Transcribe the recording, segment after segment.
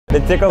The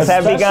tickles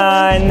have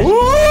begun. Woo!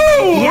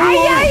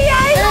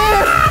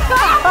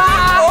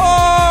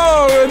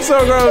 Oh, it's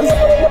so gross.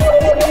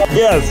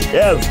 Yes,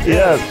 yes,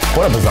 yes.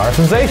 What a bizarre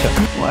sensation.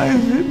 Why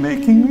is it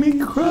making me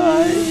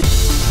cry?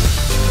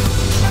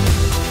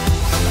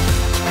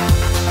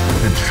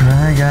 The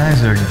Try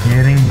Guys are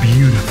getting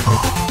beautiful.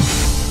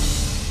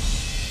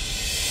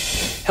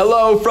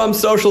 Hello from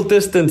social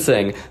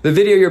distancing. The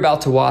video you're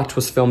about to watch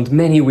was filmed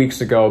many weeks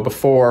ago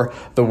before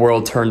the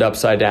world turned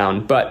upside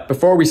down. But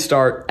before we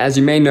start, as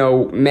you may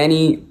know,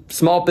 many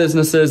small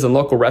businesses and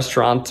local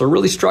restaurants are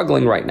really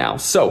struggling right now.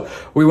 So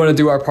we want to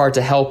do our part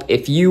to help.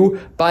 If you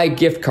buy a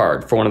gift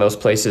card for one of those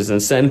places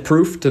and send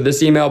proof to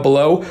this email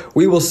below,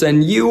 we will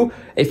send you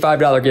a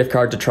 $5 gift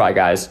card to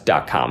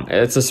tryguys.com.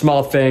 It's a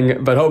small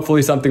thing, but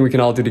hopefully something we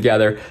can all do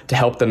together to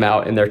help them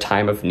out in their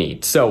time of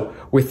need. So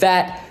with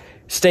that,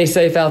 stay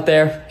safe out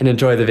there and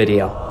enjoy the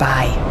video.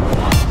 Bye.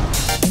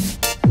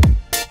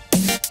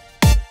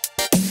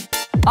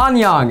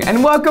 Annyeong,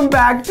 and welcome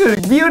back to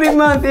Beauty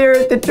Month here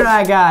at the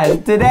Try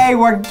Guys. Today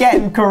we're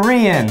getting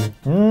Korean.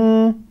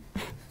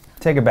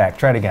 Take it back,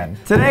 try it again.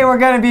 Today we're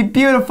gonna be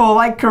beautiful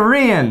like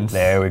Koreans.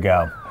 There we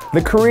go.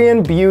 The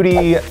Korean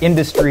beauty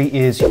industry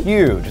is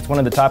huge. It's one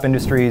of the top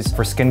industries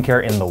for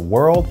skincare in the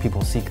world.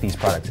 People seek these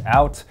products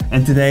out.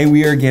 And today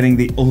we are getting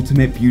the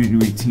ultimate beauty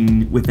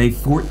routine with a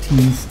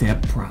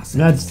 14-step process.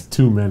 That's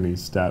too many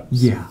steps.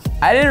 Yeah.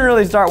 I didn't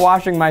really start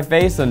washing my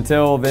face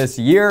until this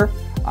year.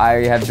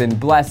 I have been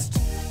blessed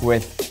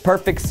with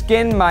perfect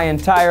skin my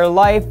entire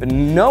life,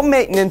 no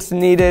maintenance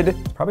needed.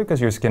 Probably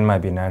because your skin might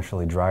be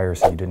naturally drier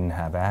so you didn't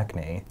have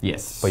acne.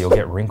 Yes. But you'll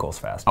get wrinkles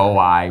faster. Oh,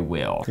 I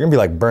will. You're gonna be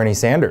like Bernie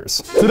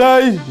Sanders.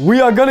 Today, we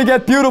are gonna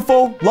get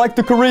beautiful like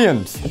the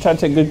Koreans. I try to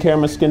take good care of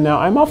my skin now.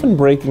 I'm often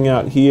breaking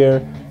out here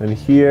and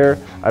here.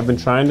 I've been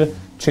trying to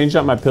change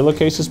out my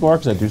pillowcases more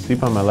because I do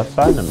sleep on my left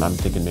side, and I'm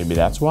thinking maybe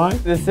that's why.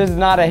 This is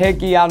not a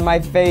hickey on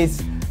my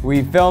face.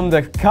 We filmed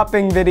a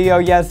cupping video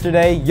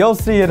yesterday. You'll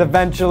see it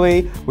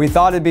eventually. We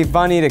thought it'd be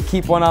funny to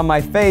keep one on my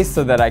face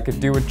so that I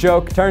could do a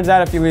joke. Turns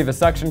out if you leave a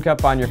suction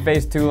cup on your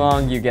face too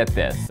long, you get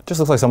this.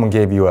 Just looks like someone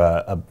gave you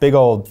a big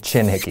old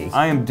chin hickey.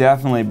 I am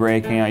definitely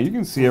breaking out. You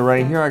can see it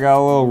right here. I got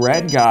a little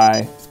red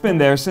guy. It's been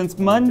there since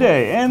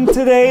Monday, and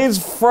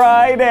today's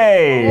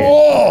Friday.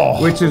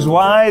 Oh. Which is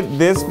why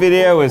this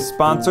video is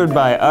sponsored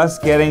by us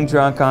getting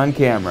drunk on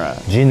camera.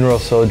 Jinro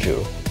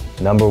Soju,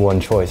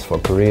 #1 choice for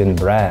Korean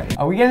brand.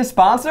 Are we getting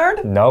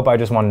sponsored? Nope, I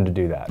just wanted to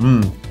do that.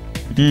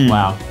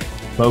 Wow.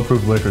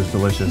 Low-proof liquor is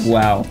delicious.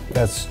 Wow.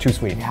 That's too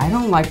sweet. I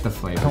don't like the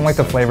flavor. I don't like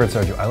the flavored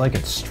soju. I like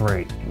it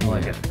straight. I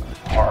like it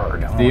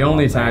hard. The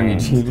only time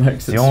Eugene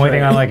likes it The only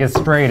thing I like is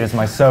straight is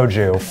my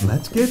soju.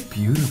 Let's get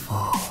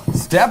beautiful.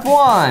 Step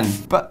 1,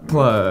 butt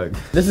plug.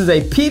 This is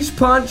a peach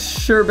punch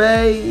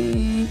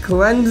sherbet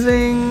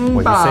cleansing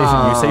Wait,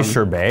 balm. you say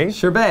sherbet?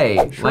 Sherbet,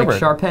 like Sherbet.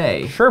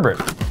 Sharpay. Sherbet.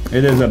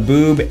 It is a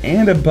boob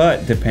and a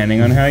butt,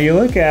 depending on how you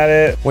look at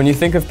it. When you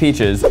think of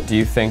peaches, do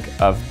you think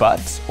of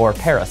butts or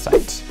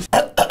parasites?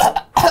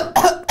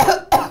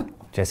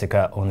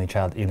 Jessica, only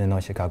child,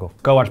 Illinois, Chicago.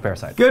 Go watch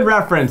Parasite. Good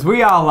reference.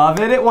 We all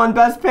love it. It won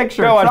Best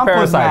Picture. Go watch Trump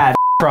was Parasite. mad.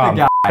 From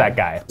The guy. that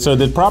guy. So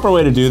the proper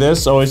way to do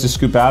this, always to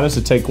scoop out, is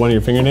to take one of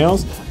your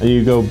fingernails and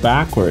you go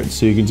backwards.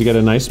 So you can get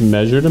a nice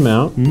measured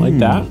amount, like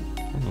that.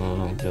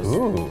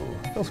 Ooh,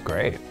 feels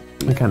great.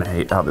 I kind of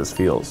hate how this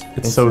feels.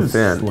 It's so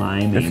thin.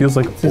 Slimy. It feels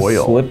like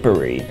oil.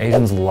 Slippery.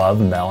 Asians love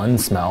melon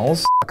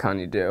smells.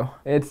 Honeydew.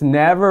 It's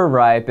never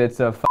ripe. It's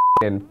a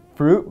fucking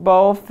fruit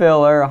bowl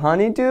filler.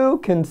 Honeydew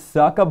can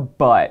suck a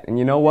butt. And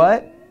you know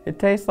what? It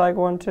tastes like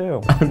one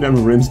too. I've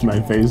never rinsed my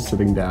face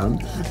sitting down.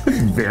 It's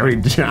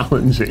very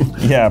challenging.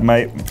 Yeah,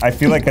 I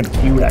feel like a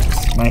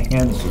T-Rex. My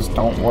hands just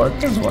don't work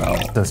as well.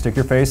 So stick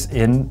your face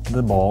in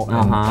the bowl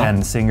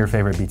and sing your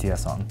favorite BTS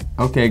song.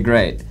 Okay,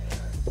 great.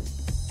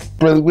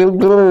 It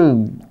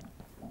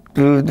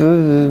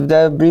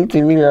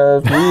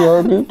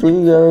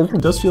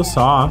does feel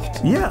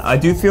soft. Yeah, I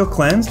do feel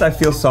cleansed. I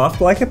feel soft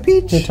like a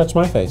peach. You touch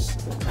my face.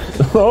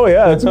 Oh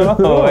yeah, that's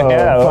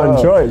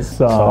fun choice.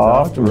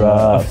 Soft,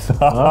 rough,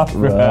 soft,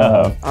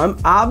 rough. I'm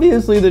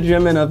obviously the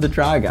Jimin of the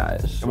Try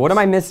Guys. What am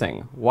I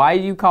missing? Why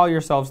do you call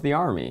yourselves the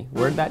Army?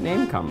 Where'd that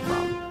name come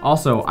from?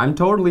 Also, I'm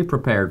totally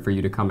prepared for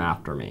you to come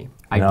after me.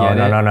 I get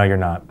it. No, you're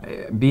not.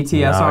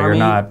 BTS No, Army, you're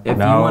not. if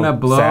No, you want to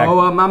blow Zach.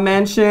 up my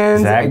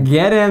mentions, Zach.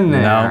 get in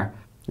there. No.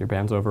 Your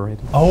band's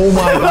overrated. Oh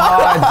my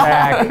God,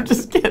 Zach. I'm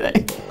just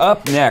kidding.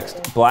 Up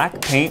next,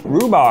 black paint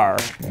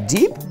rhubarb.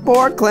 Deep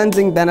pore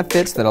cleansing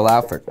benefits that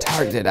allow for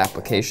targeted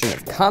application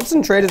of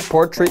concentrated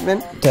pore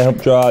treatment. To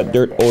help draw out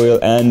dirt, oil,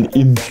 and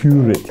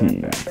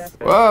impurities.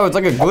 Whoa, it's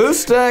like a glue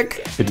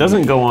stick. It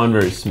doesn't go on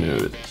very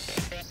smooth.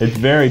 It's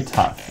very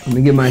tough. Let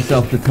me give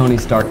myself the Tony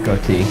Stark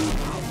goatee.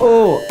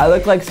 Oh, I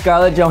look like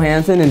Scarlett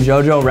Johansson and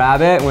Jojo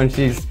Rabbit when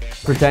she's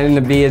pretending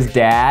to be his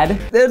dad.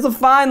 There's a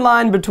fine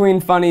line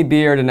between funny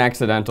beard and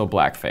accidental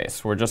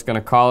blackface. We're just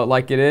gonna call it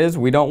like it is.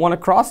 We don't want to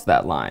cross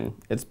that line.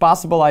 It's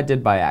possible I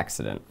did by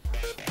accident.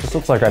 This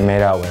looks like I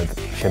made out with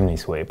chimney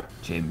sweep.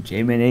 Chim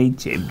chimney,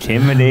 chim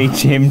chimney,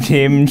 chim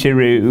chim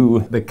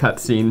chiroo. The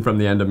cutscene from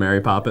the end of Mary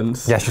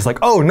Poppins. Yeah, she's like,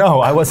 oh no,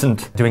 I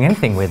wasn't doing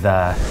anything with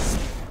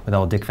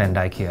old Dick Van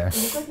Dyke here. It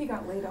looks like you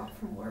got laid off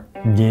from work.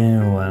 Do you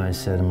know what I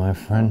said to my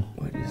friend?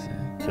 What did you say?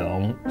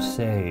 Don't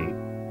say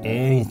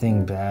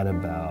anything bad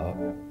about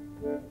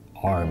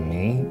our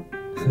me.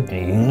 And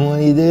you know what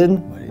he did?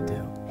 What did he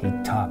do?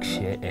 He talked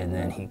shit and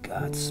then he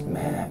got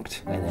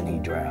smacked and then he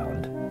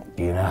drowned.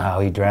 Do you know how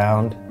he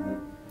drowned?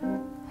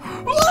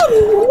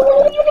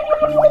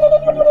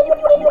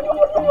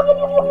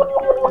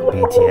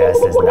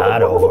 BTS is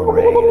not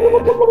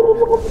overrated.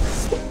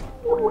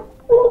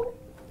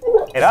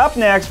 And up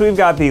next, we've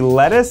got the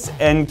lettuce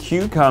and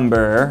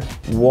cucumber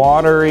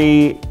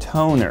watery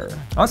toner.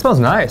 Oh, it smells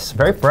nice.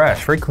 Very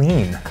fresh, very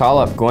clean. Call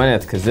up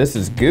Gwyneth, because this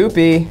is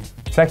goopy.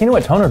 Zach, you know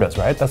what toner does,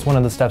 right? That's one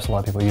of the steps a lot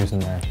of people use in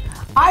their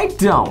I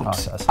don't.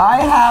 process. I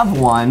have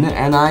one,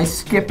 and I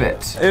skip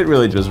it. It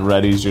really just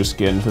readies your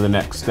skin for the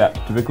next step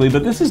typically,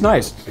 but this is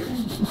nice.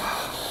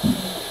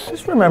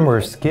 Just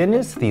remember, skin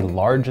is the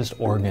largest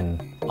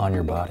organ on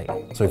your body.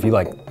 So if you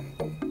like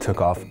took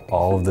off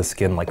all of the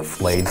skin, like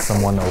flayed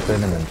someone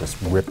open and then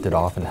just ripped it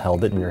off and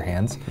held it in your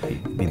hands,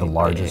 it'd be the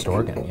largest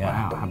organ,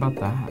 yeah. Wow, how about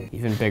that?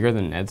 Even bigger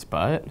than Ned's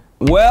butt?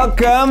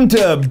 Welcome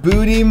to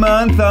Booty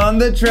Month on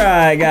the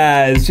Try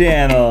Guys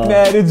channel.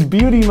 Ned, it's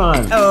beauty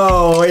month.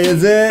 Oh,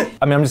 is it?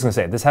 I mean, I'm just gonna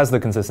say, this has the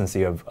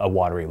consistency of a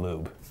watery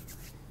lube.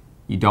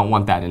 You don't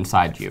want that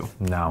inside you.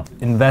 No,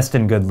 invest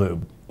in good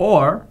lube.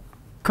 Or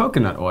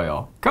coconut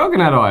oil.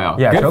 Coconut oil.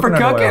 Yeah, good coconut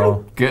for cooking,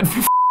 oil. good for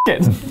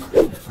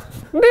f***ing.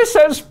 This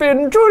has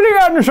been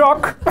Julian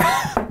Jacques.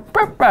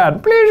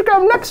 Prepman, please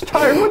come next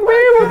time with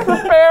me. We'll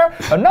prepare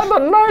another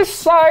nice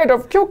side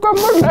of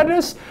cucumber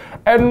lettuce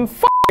and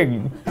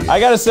f***ing. I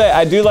gotta say,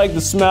 I do like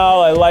the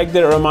smell. I like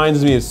that it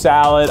reminds me of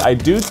salad. I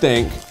do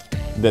think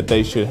that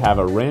they should have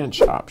a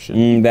ranch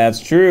option. That's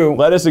true.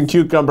 Lettuce and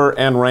cucumber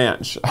and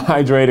ranch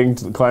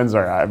hydrating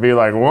cleanser. I'd be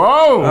like,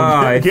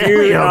 whoa, If give you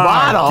me a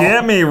bottle.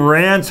 Get me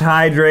ranch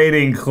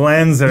hydrating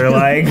cleanser.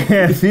 Like,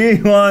 if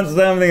you want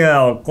something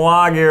that'll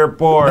clog your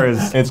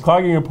pores. It's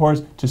clogging your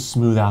pores to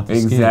smooth out the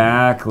skin.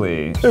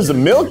 Exactly. There's a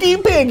Milky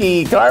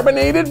Piggy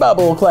carbonated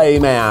bubble clay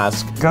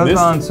mask. Goes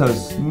on so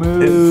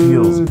smooth. It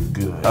feels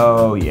good.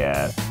 Oh,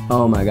 yeah.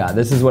 Oh my god,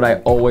 this is what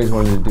I always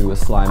wanted to do with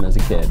slime as a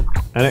kid.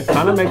 And it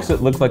kind of makes it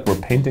look like we're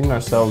painting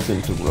ourselves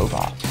into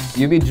robots.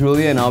 You be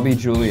Julia and I'll be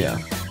Julia.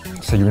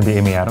 So you're gonna be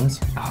Amy Adams?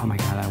 Oh my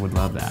god, I would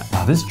love that.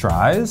 Wow, this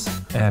dries,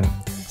 and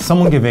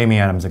someone give Amy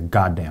Adams a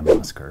goddamn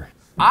Oscar.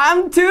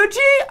 I'm Tucci?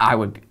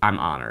 I'm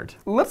honored.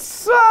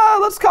 Let's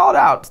call it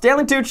out.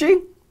 Stanley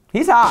Tucci,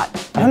 he's hot.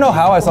 I don't know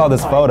how I saw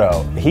this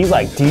photo. He's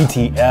like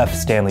DTF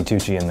Stanley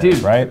Tucci in this,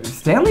 Dude, right?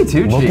 Stanley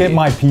Tucci. Look at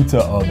my pizza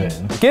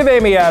oven. Give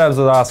Amy Adams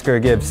an Oscar,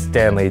 give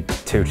Stanley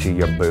Tucci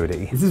your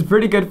booty. This is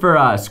pretty good for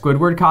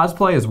Squidward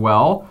cosplay as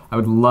well. I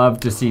would love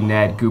to see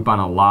Ned goop on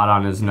a lot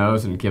on his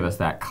nose and give us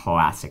that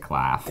classic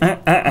laugh.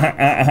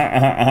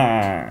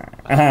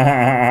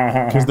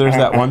 Because there's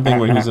that one thing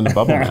where he's in a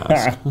bubble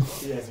mask.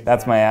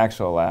 That's my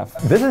actual laugh.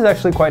 This is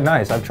actually quite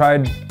nice. I've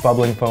tried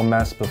bubbling foam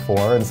masks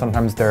before, and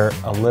sometimes they're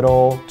a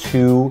little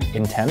too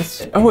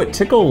intense. Oh, it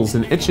tickles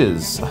and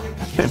itches.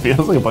 It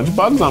feels like a bunch of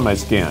bugs on my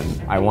skin.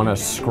 I want to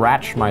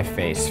scratch my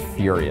face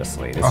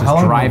furiously. This how is long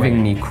have you driving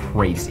been me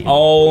crazy.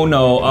 Oh,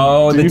 no.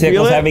 Oh, the you feel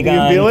tickles it? have Do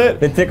begun. you feel it?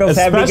 The tickles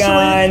have Especially-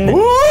 begun. Woo!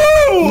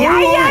 Oh,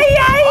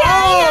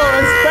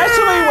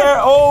 especially where,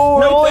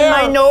 No, right in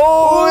my there.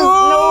 nose.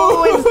 Ooh.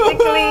 No, it's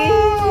tickly.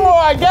 Oh,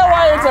 I get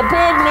why it's a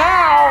pig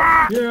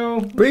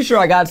now. Pretty sure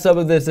I got some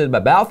of this in my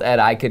mouth and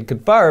I could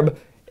confirm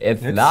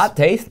it's not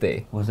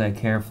tasty. Was I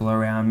careful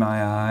around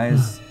my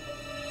eyes?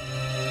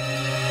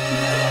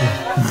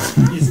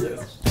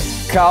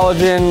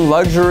 Collagen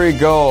Luxury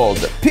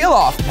Gold Peel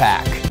Off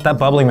Pack. That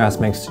bubbling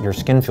mask makes your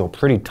skin feel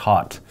pretty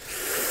taut.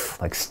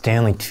 Like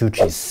Stanley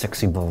Tucci's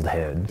sexy bald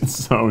head.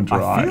 So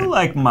dry. I feel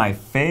like my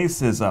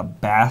face is a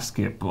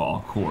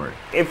basketball court.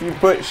 If you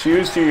put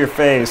shoes to your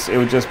face, it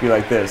would just be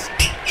like this.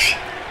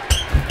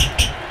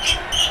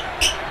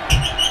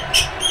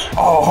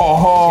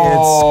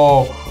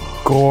 Oh,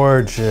 it's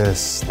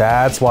gorgeous.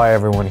 That's why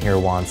everyone here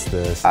wants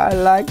this. I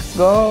like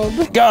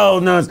gold.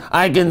 Gold nose,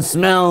 I can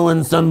smell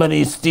when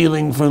somebody's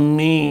stealing from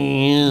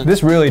me.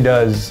 This really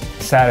does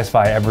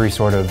satisfy every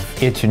sort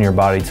of itch in your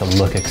body to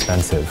look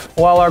expensive.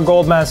 While our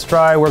gold masks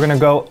dry, we're gonna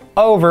go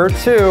over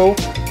to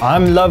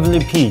I'm Lovely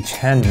Peach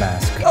hand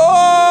mask.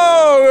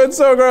 Oh, it's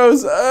so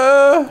gross.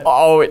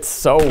 Oh, it's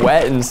so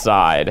wet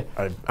inside.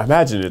 I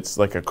imagine it's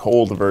like a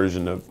cold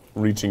version of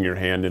reaching your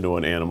hand into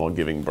an animal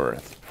giving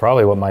birth.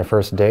 Probably what my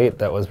first date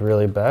that was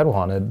really bad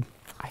wanted.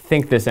 I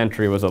think this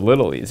entry was a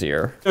little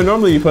easier. So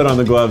normally you put on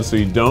the gloves so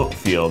you don't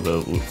feel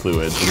the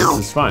fluid. So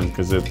this is fun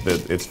because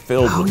it's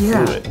filled with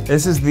fluid.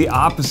 This is the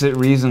opposite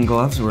reason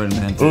gloves were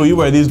invented. Oh, you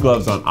wear these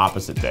gloves on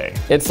opposite day.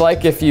 It's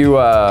like if you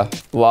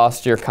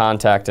lost your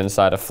contact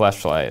inside a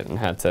fleshlight and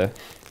had to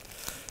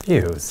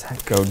Ew,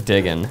 Zach. go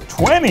digging.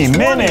 20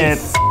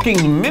 minutes.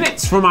 fucking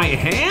minutes for my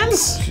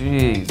hands?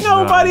 Jeez.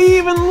 Nobody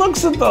even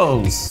looks at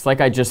those. It's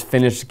like I just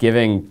finished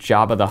giving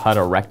Jabba the Hutt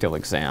a rectal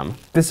exam.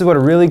 This is what a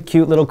really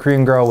cute little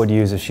Korean girl would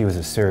use if she was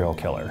a serial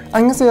killer.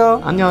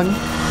 안녕하세요. 안녕.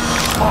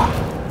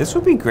 This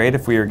would be great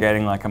if we were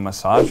getting like a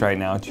massage right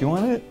now. Do you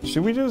want it?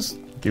 Should we just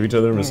Give each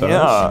other a massage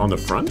on the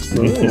front?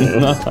 Oh,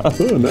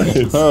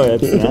 nice. Oh,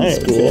 that's nice.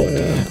 That's cool.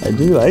 Yeah. I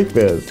do like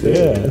this.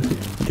 Yeah.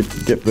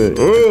 Get the.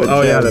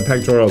 Yeah, the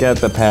pectoral. Get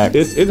the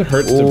pecs. It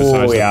hurts to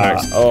massage the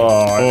pecs.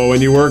 Oh,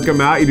 when you work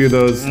them out, you do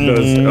those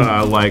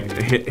like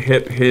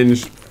hip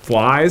hinge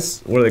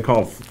flies. What are they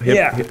called?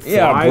 Hip flies?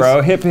 Yeah,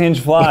 bro. Hip hinge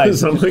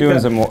flies. Something like Doing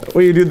that. some more.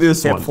 Well, you do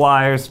this Hip one.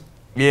 flyers.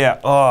 Yeah.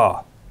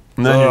 Oh.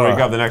 And then you wake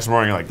up the next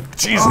morning, you're like,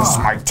 Jesus,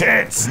 my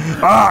tits.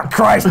 Ah,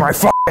 Christ, my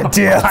fucking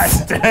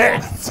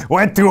tits.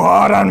 Went too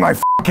hard on my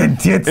fucking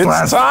tits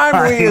It's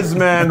time we as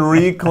men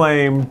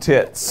reclaim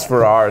tits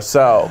for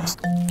ourselves.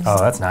 Oh,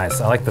 that's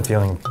nice. I like the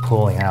feeling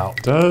pulling out.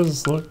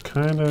 Does look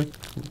kind of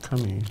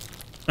cummy.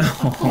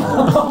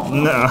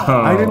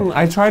 No.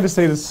 I tried to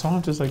say it as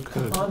soft as I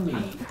could.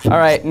 All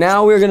right,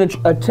 now we're gonna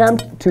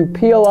attempt to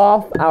peel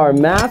off our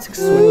masks.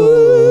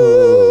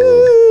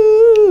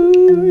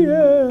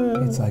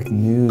 It's like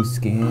new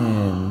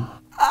skin.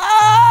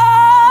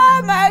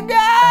 Oh my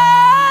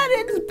God,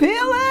 it's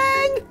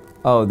peeling!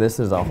 Oh, this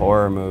is a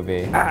horror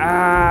movie.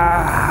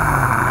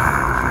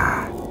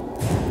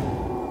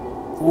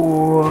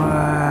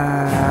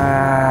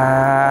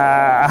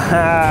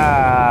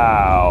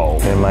 Wow.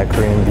 In my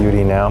Korean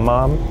beauty now,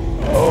 Mom?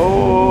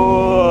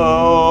 Oh.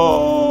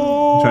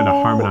 Trying to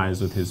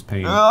harmonize with his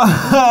pain.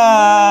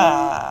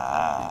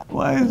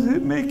 Why is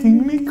it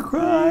making me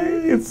cry?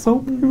 It's so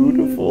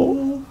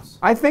beautiful.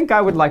 I think I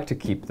would like to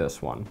keep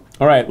this one.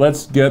 All right,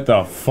 let's get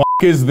the fuck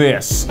is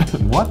this?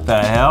 What the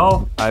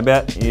hell? I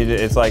bet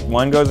it's like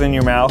one goes in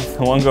your mouth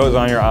and one goes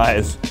on your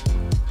eyes.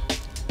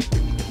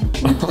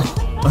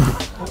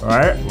 All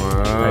right?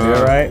 I do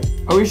it right?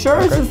 Are we sure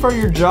this is for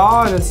your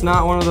jaw and it's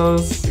not one of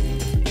those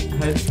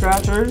head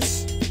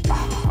scratchers?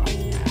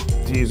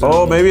 Jesus.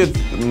 Oh, maybe it's,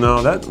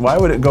 no, why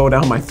would it go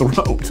down my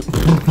throat?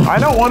 I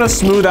don't want to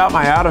smooth out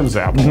my Adam's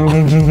apple.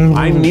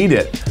 I need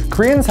it.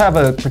 Koreans have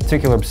a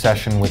particular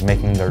obsession with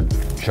making their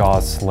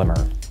jaws slimmer.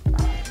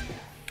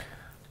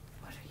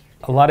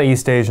 A lot of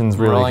East Asians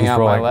really Rolling out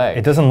my leg.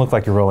 It doesn't look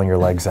like you're rolling your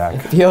leg,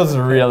 Zach. Feels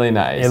really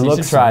nice. It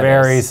looks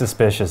very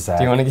suspicious, Zach.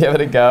 Do you want to give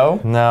it a go?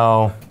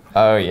 No.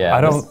 Oh yeah.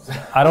 I don't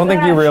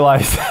think you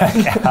realize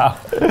that.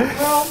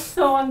 We're all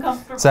so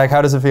uncomfortable. Zach,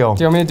 how does it feel?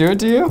 Do you want me to do it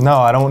to you? No,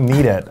 I don't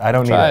need it. I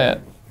don't Try need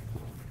it.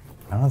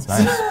 Oh, that's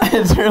nice.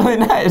 It's really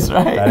nice,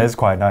 right? That is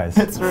quite nice.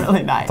 It's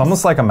really nice. It's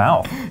almost like a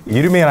mouth.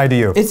 You do me and I do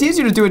you. It's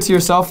easier to do it to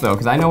yourself though,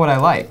 because I know what I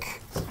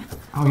like.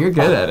 Oh, you're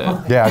good at it.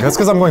 Yeah, that's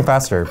because I'm going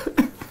faster.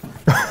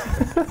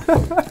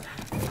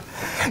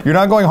 You're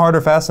not going hard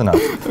or fast enough.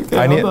 Okay,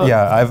 I need. hold on.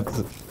 Yeah,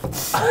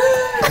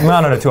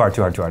 No, too hard.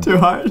 Too hard? That's you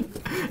right.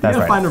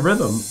 gotta find a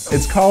rhythm.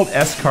 It's called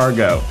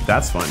escargot.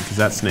 That's fun, because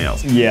that's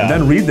snails. Yeah. And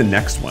then read the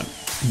next one.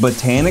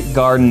 Botanic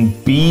Garden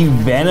Bee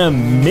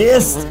Venom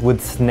Mist.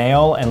 With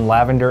snail and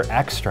lavender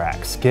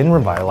extract, skin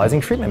revitalizing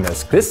treatment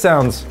mist. This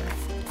sounds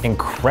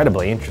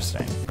incredibly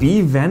interesting.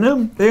 Bee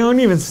venom? They aren't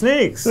even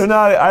snakes. They're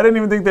not, I didn't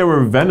even think they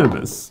were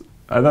venomous.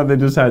 I thought they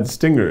just had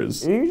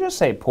stingers. You just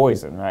say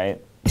poison,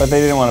 right? But they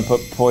didn't want to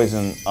put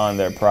poison on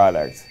their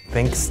product.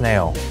 Think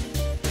snail.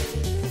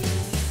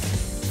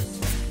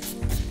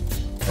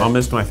 I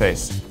missed my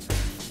face.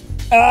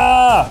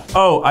 Ah!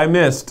 Oh, I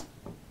missed.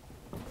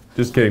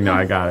 Just kidding, no,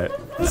 I got it.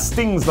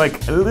 Stings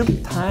like a little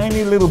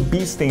tiny little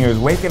bee stingers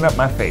waking up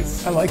my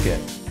face. I like it.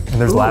 And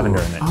there's lavender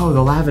in it. Oh,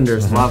 the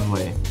lavender's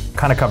lovely.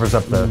 Kind of covers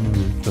up the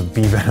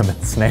bee venom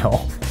and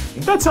snail.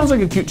 That sounds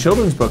like a cute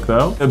children's book,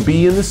 though. The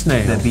Bee and the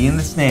Snail. The bee and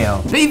the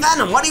snail. Bee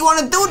Venom, what do you want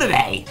to do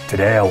today?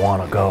 Today I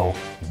want to go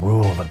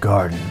rule the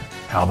garden.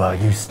 How about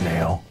you,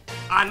 snail?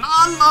 I'm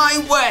on my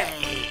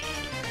way.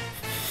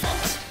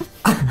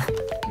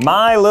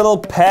 My little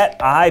pet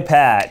eye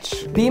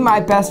patch. Be my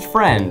best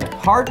friend.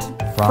 Heart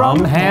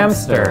from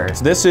hamster.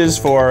 This is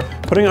for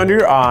putting under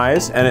your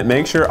eyes, and it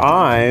makes your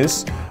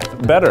eyes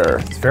better.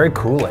 It's very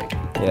cooling.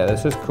 Yeah,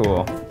 this is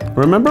cool.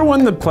 Remember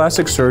when the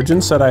plastic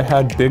surgeon said I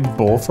had big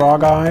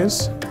bullfrog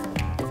eyes?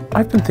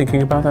 I've been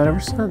thinking about that ever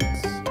since.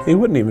 He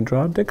wouldn't even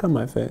draw a dick on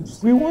my face.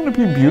 We want to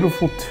be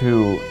beautiful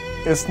too.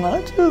 It's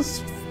not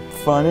just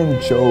fun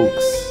and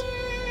jokes.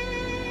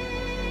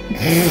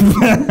 Kind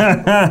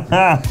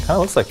of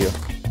looks like you.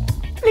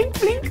 Blink,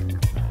 blink.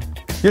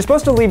 You're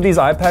supposed to leave these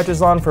eye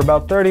patches on for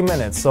about 30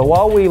 minutes. So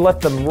while we let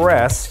them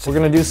rest, we're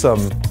gonna do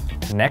some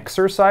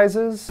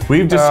neck-exercises.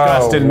 We've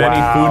discussed in many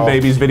wow. Food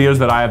Babies videos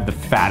that I have the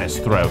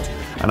fattest throat,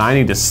 and I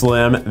need to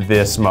slim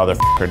this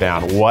motherfucker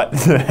down. What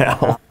the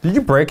hell? Did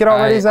you break it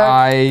already, Zach?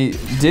 I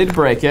did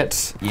break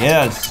it.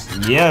 Yes,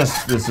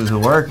 yes, this is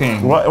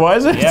working. Why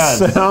does it Yes.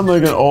 sound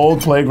like an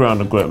old playground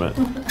equipment?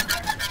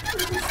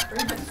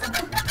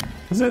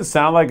 Doesn't it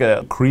sound like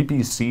a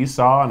creepy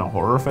seesaw in a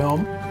horror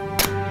film?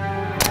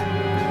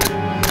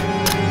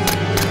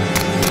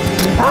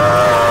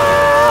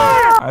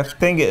 I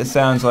think it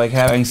sounds like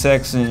having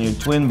sex in your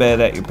twin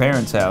bed at your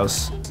parents'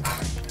 house.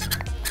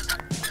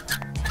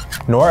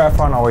 Nora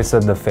Ephron always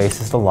said the face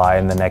is the lie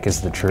and the neck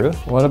is the truth.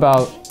 What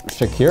about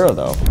Shakira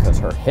though? Because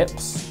her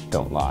hips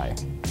don't lie.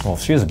 Well,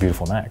 she has a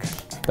beautiful neck.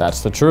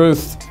 That's the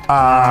truth.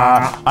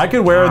 I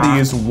could wear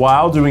these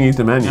while doing Eat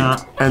the Menu,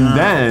 and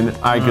then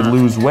I could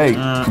lose weight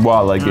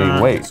while I gain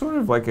weight. Sort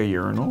of like a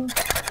urinal.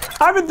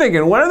 I've been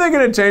thinking, when are they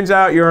gonna change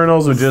out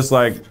urinals with just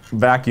like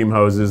vacuum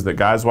hoses that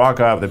guys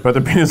walk up, they put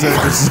their penis in it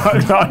and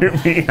suck all your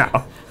pee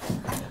out?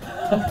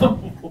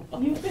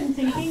 You've been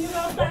thinking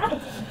about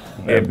that?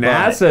 If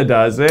NASA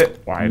does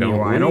it, why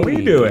don't we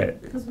do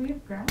it? Because we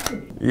have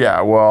gravity. Yeah,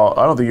 well,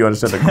 I don't think you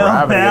understand the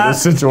gravity of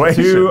this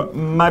situation. To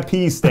my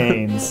pee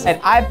stains. And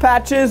eye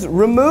patches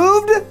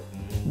removed?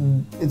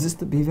 Is this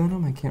the bee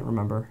venom? I can't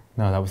remember.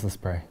 No, that was the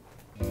spray.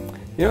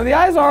 You know, the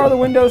eyes are the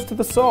windows to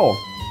the soul.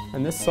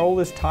 And this soul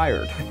is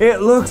tired.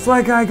 It looks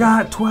like I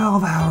got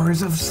 12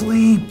 hours of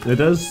sleep. It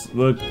does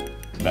look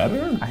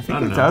better? I think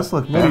don't it know. does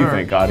look What do you better.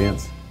 think,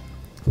 audience?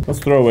 Let's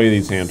throw away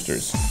these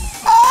hamsters.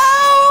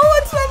 Oh,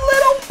 it's a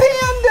little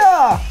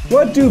panda!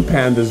 What do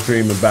pandas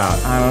dream about?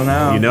 I don't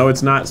know. You know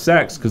it's not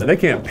sex, because they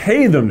can't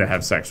pay them to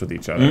have sex with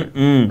each other.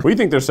 We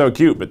think they're so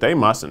cute, but they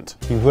mustn't.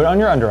 You put it on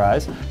your under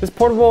eyes. This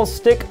portable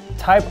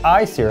stick-type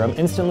eye serum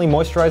instantly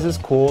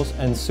moisturizes, cools,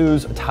 and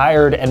soothes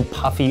tired and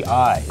puffy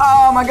eyes.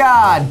 Oh my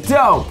god,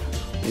 dope!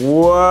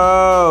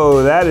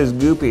 Whoa, that is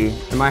goopy.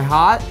 Am I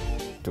hot?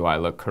 Do I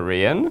look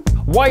Korean?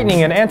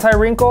 Whitening and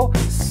anti-wrinkle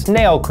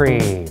snail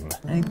cream.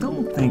 I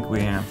don't think we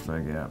have to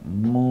get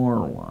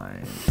more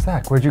wine.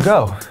 Zach, where'd you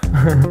go?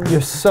 You're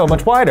so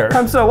much whiter.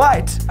 I'm so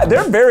white.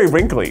 They're very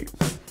wrinkly,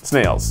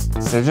 snails.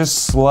 They're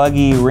just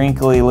sluggy,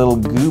 wrinkly little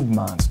goob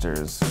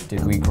monsters.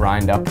 Did we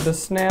grind up the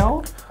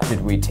snail?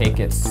 Did we take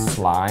its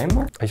slime?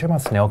 Are you talking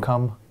about snail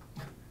cum?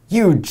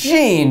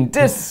 Eugene,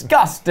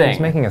 disgusting! He's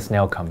making a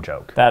snail cum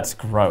joke. That's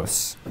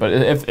gross. But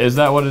is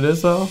that what it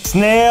is though?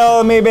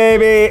 Snail me,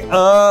 baby.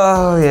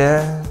 Oh,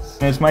 yes.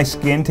 Is my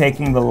skin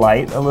taking the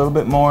light a little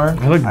bit more?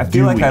 I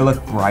feel like dewy. I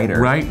look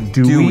brighter. Right?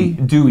 Dewy?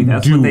 Dewy.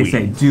 That's what they Dewy.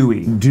 say.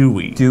 Dewy.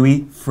 Dewy.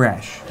 Dewy,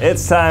 fresh.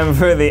 It's time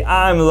for the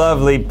I'm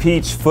Lovely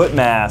Peach foot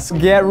mask.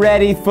 Get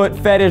ready, foot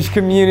fetish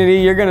community.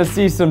 You're gonna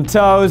see some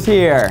toes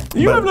here.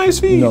 You have nice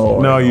feet.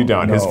 No, you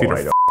don't. His feet are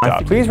f***ed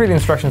up. Please read the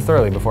instructions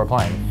thoroughly before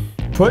applying.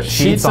 Put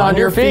sheets on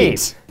your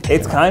feet.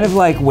 It's kind of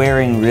like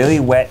wearing really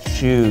wet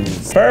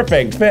shoes.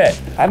 Perfect fit.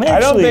 I'm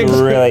actually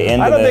really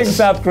into I don't think this.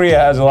 South Korea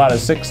has a lot of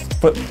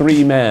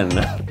 6'3" men.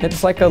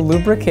 It's like a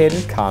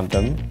lubricated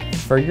condom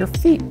for your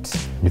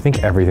feet. You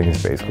think everything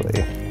is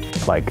basically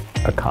like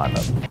a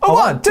condom.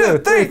 1, 2,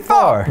 3,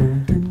 4.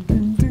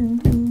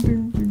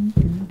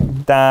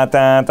 Da,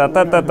 da, da,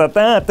 da, da,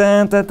 da, da,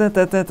 da,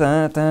 da, da,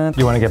 da, da.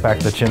 You want to get back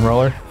to the chin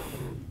roller?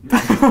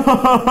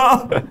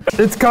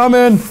 It's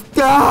coming!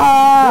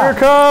 Here it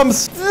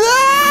comes!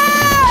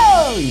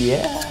 Oh,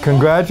 yeah.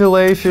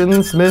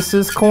 Congratulations,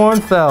 Mrs.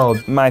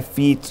 Kornfeld. My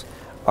feet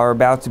are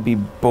about to be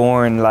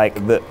born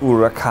like the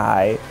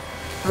Urukai.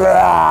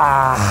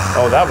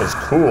 Oh, that was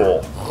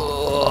cool.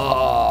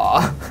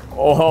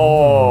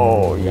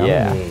 Oh,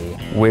 yeah.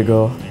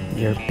 Wiggle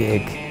your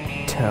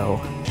big toe.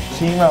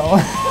 Chimo.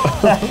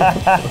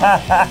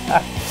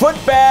 Foot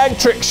bag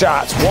trick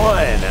shots,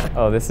 1.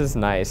 Oh, this is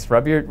nice.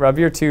 Rub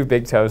your two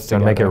big toes together.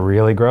 Gonna make it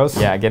really gross?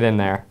 Yeah, get in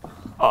there.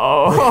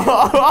 Oh.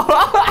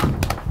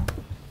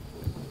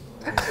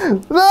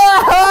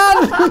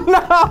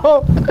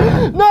 No!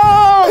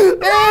 No!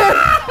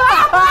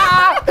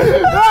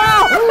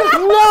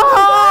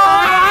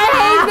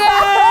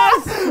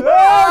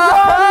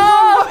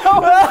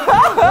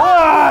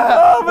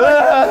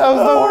 That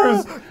was the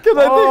worst.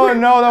 Oh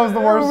no, that was the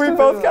worst. We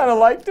both kind of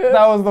liked it.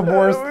 That was the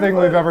worst thing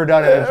we've ever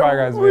done in a Try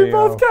Guys video. We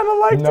both kind of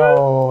liked it.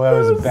 No, that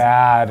was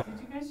bad. Did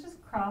you guys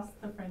just cross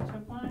the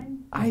friendship line?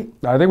 I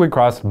think we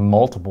crossed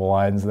multiple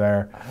lines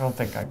there. I don't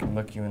think I can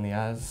look you in the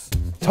eyes.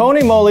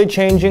 Tony Moly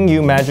changing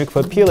you magic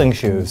foot peeling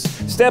shoes.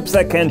 Steps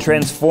that can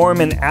transform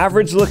an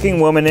average-looking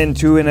woman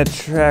into an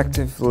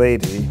attractive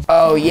lady.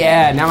 Oh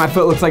yeah, now my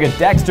foot looks like a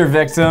Dexter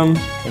victim.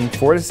 In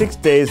 4 to 6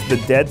 days, the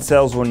dead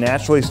cells will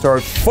naturally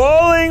start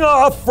falling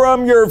off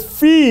from your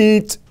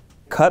feet.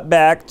 Cut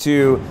back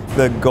to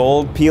the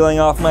gold peeling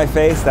off my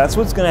face. That's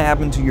what's gonna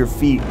happen to your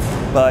feet,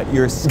 but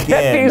your skin.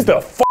 Get these the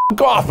f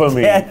off of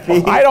me. Get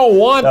these I don't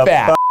want the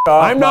that. f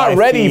off I'm not my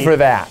ready feet. for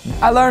that.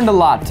 I learned a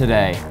lot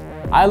today.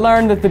 I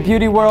learned that the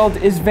beauty world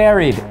is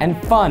varied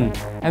and fun,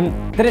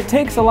 and that it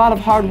takes a lot of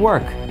hard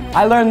work.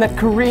 I learned that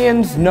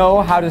Koreans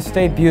know how to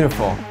stay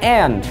beautiful,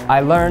 and I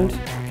learned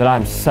that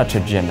I'm such a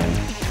Jimin.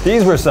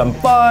 These were some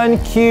fun,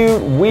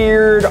 cute,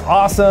 weird,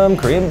 awesome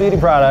Korean beauty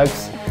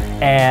products.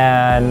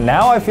 And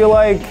now I feel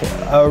like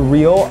a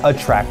real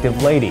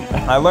attractive lady.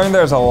 I learned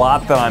there's a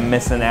lot that I'm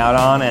missing out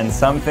on and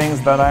some things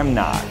that I'm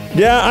not.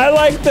 Yeah, I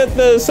like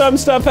that some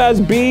stuff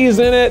has bees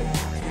in it.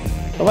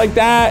 I like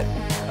that.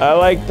 I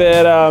like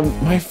that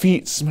my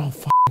feet smell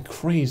f***ing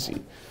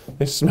crazy.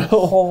 They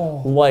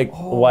smell like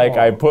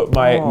I put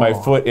my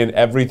foot in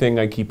everything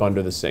I keep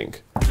under the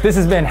sink. This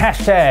has been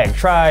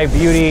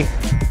 #TryBeauty.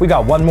 We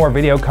got one more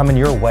video coming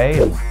your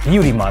way in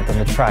Beauty Month on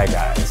the Try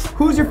Guys.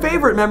 Who's your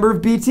favorite member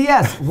of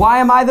BTS? Why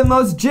am I the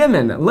most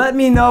Jimin? Let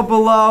me know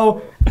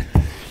below.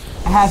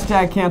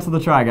 Hashtag cancel the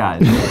Try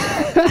Guys.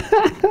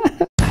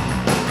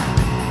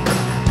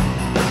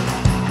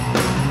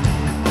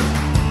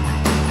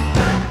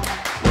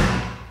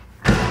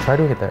 Try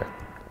doing it there.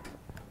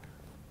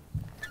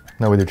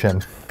 No, with your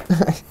chin.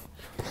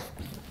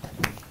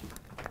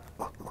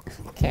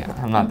 Can't.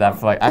 I'm not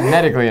that I'm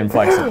medically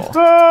inflexible.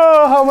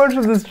 Oh, how much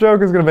of this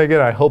joke is gonna make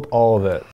it? I hope all of it.